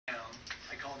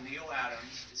Neil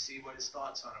Adams to see what his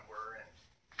thoughts on it were. And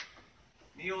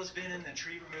Neil has been in the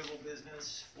tree removal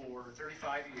business for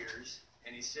 35 years,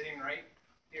 and he's sitting right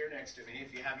here next to me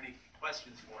if you have any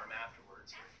questions for him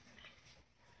afterwards.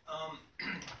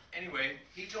 Anyway,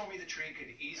 he told me the tree could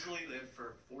easily live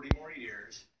for 40 more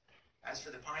years. As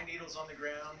for the pine needles on the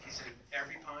ground, he said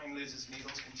every pine loses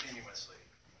needles continuously,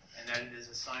 and that it is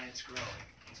a sign it's growing.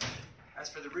 As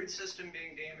for the root system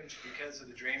being damaged because of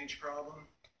the drainage problem,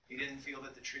 he didn't feel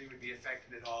that the tree would be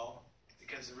affected at all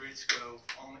because the roots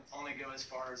only go as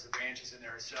far as the branches, and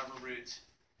there are several roots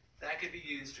that could be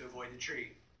used to avoid the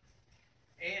tree.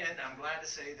 And I'm glad to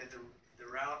say that the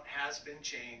route has been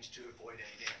changed to avoid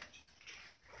any damage.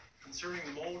 Concerning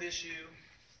the mold issue,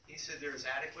 he said there is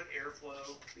adequate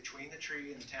airflow between the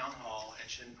tree and the town hall and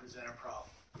shouldn't present a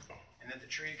problem, and that the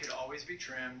tree could always be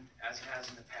trimmed, as it has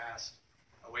in the past,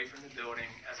 away from the building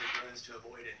as it grows to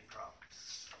avoid any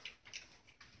problems.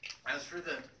 As for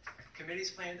the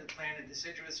committee's plan to plant a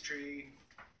deciduous tree,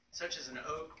 such as an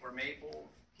oak or maple,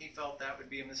 he felt that would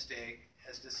be a mistake,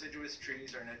 as deciduous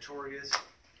trees are notorious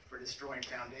for destroying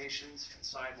foundations and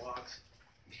sidewalks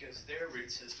because their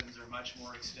root systems are much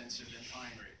more extensive than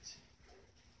pine roots.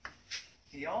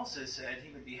 He also said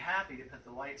he would be happy to put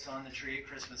the lights on the tree at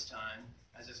Christmas time,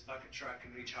 as his bucket truck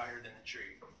can reach higher than the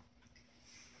tree.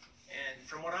 And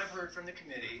from what I've heard from the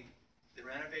committee, the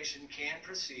renovation can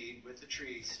proceed with the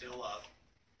tree still up.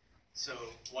 So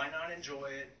why not enjoy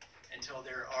it until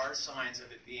there are signs of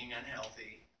it being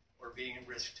unhealthy or being a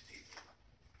risk to people?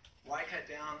 Why cut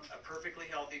down a perfectly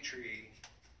healthy tree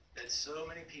that so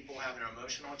many people have an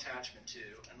emotional attachment to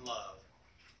and love,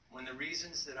 when the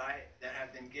reasons that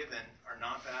have been given are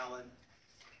not valid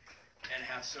and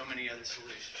have so many other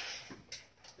solutions?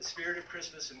 The spirit of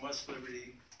Christmas in West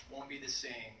Liberty won't be the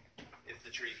same if the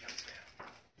tree comes down.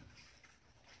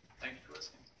 Thank you for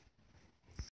listening.